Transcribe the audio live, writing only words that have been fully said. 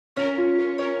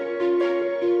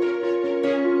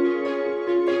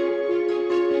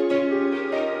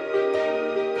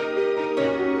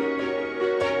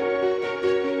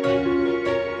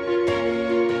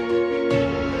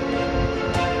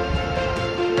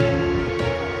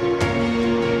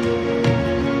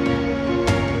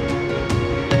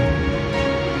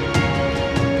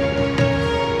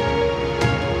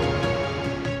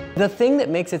The thing that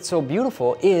makes it so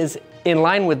beautiful is in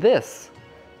line with this.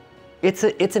 It's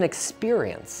an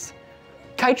experience.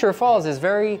 Sakaika Falls is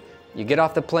you get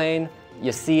off the plane,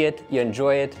 you see it, you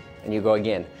enjoy it, and you go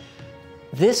again.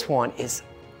 This one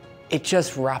it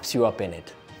just wraps you up in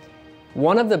it.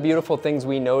 One of the beautiful things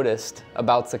we noticed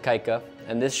about Sakaika,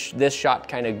 and this shot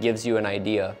kind of gives you an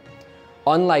idea,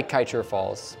 unlike Sakaika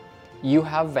Falls, you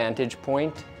have vantage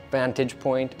point, vantage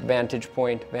point, vantage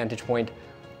point, vantage point,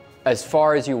 as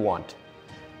far as you want.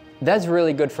 That's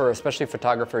really good for especially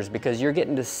photographers because you're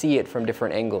getting to see it from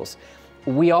different angles.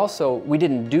 We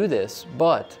didn't do this,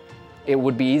 but it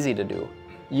would be easy to do.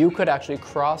 You could actually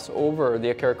cross over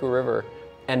the Sakaika River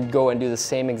and go and do the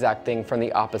same exact thing from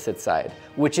the opposite side,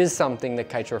 which is something that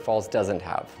Sakaika Falls doesn't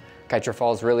have. Sakaika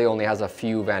Falls really only has a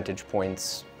few vantage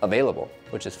points available,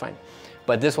 which is fine.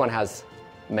 But this one has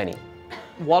many.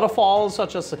 Waterfalls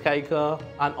such as Sakaika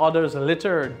and others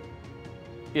littered,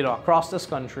 across this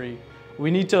country, we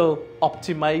need to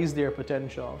optimize their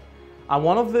potential. And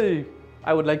one of the,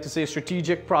 I would like to say,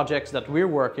 strategic projects that we're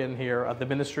working here at the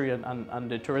Ministry and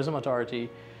the Tourism Authority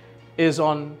is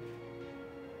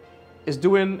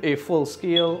doing a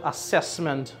full-scale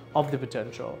assessment of the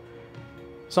potential.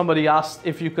 Somebody asked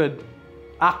if you could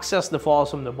access the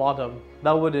falls from the bottom.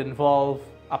 That would involve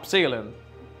abseiling.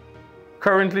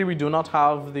 Currently, we do not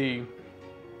have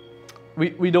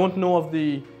we don't know of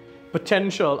the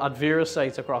potential at various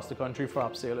sites across the country for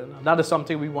abseiling. And that is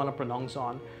something we want to pronounce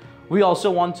on. We also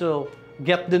want to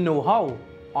get the know-how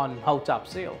on how to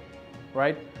abseil,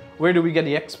 right? Where do we get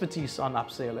the expertise on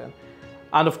abseiling?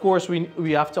 And of course,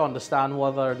 we have to understand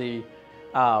whether the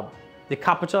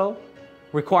capital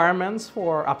requirements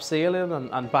for abseiling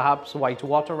and perhaps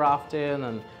whitewater rafting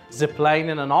and zip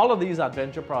lining and all of these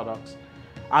adventure products,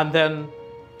 and then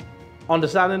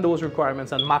understanding those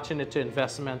requirements and matching it to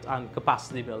investment and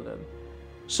capacity building.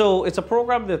 So it's a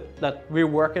program that we're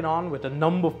working on with a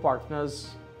number of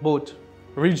partners, both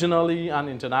regionally and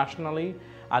internationally,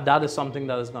 and that is something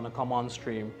that is going to come on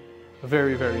stream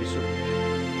very, very soon.